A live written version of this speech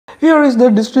Here is the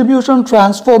distribution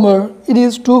transformer. It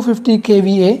is 250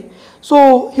 kVA.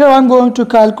 So here I am going to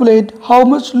calculate how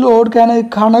much load can I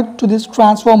connect to this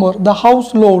transformer, the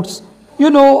house loads. You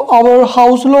know, our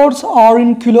house loads are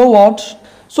in kilowatts.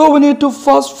 So we need to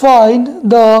first find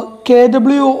the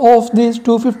kW of this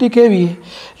 250 kVA.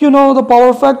 You know, the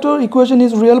power factor equation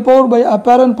is real power by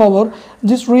apparent power.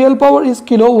 This real power is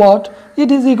kilowatt.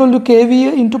 It is equal to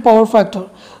kVA into power factor.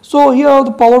 So here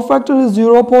the power factor is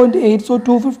 0.8. So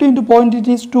 250 into 0.8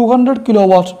 is 200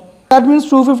 kilowatt. That means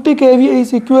 250 kVA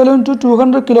is equivalent to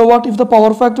 200 kilowatt if the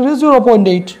power factor is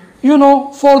 0.8. You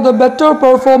know, for the better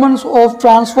performance of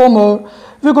transformer,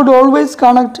 we could always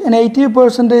connect an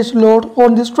 80% load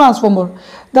on this transformer.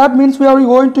 That means we are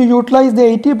going to utilize the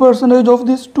 80% of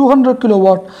this 200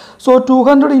 kilowatt. So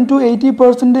 200 into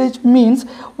 80% means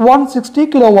 160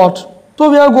 kilowatt. So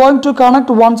we are going to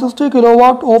connect 160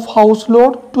 kilowatt of house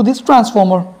load to this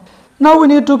transformer. Now we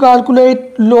need to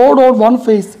calculate load on one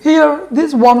phase. Here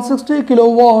this 160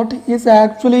 kilowatt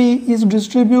is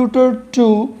distributed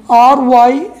to R,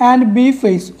 Y and B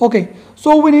phase. Okay,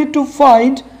 so we need to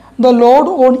find the load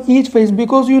on each phase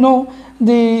because you know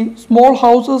the small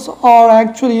houses are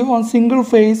actually on single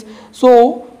phase.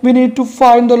 So we need to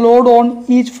find the load on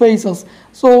each phases.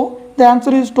 So the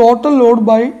answer is total load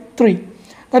by 3.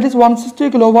 That is 160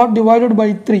 kilowatt divided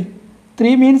by 3.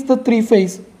 3 means the 3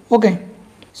 phase. Okay.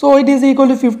 So it is equal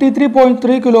to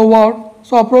 53.3 kilowatt.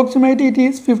 So approximately it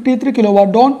is 53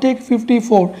 kilowatt. Don't take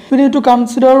 54. We need to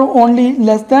consider only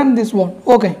less than this one.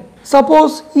 Okay.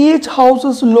 Suppose each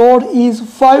house's load is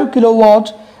 5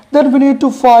 kilowatt. Then we need to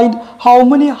find how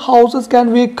many houses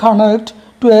can we connect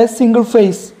to a single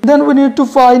phase. Then we need to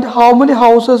find how many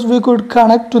houses we could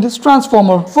connect to this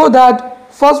transformer. For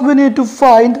that, first we need to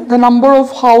find the number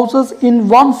of houses in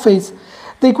one phase.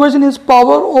 The equation is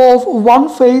power of one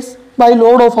phase by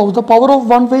load of house. The power of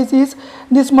one phase is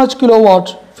this much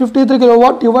kilowatt. 53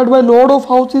 kilowatt divided by load of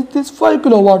house is this 5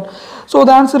 kilowatt. So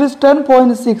the answer is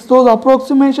 10.6. So the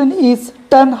approximation is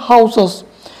 10 houses,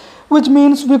 which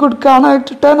means we could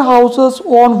connect 10 houses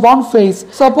on one phase.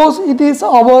 Suppose it is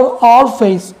our R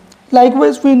phase.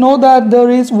 Likewise, we know that there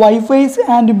is Y phase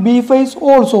and B phase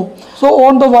also. So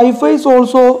on the Y phase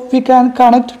also we can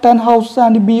connect 10 houses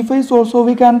and B phase also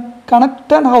we can connect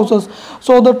 10 houses.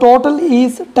 So the total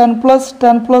is 10 plus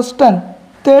 10 plus 10,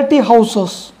 30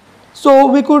 houses. So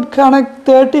we could connect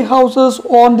 30 houses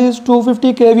on this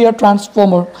 250 kVA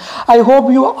transformer. I hope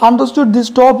you understood this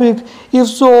topic. If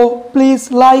so,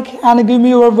 please like and give me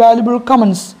your valuable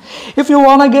comments. If you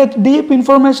want to get deep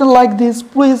information like this,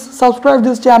 please subscribe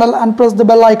this channel and press the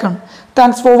bell icon.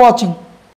 Thanks for watching.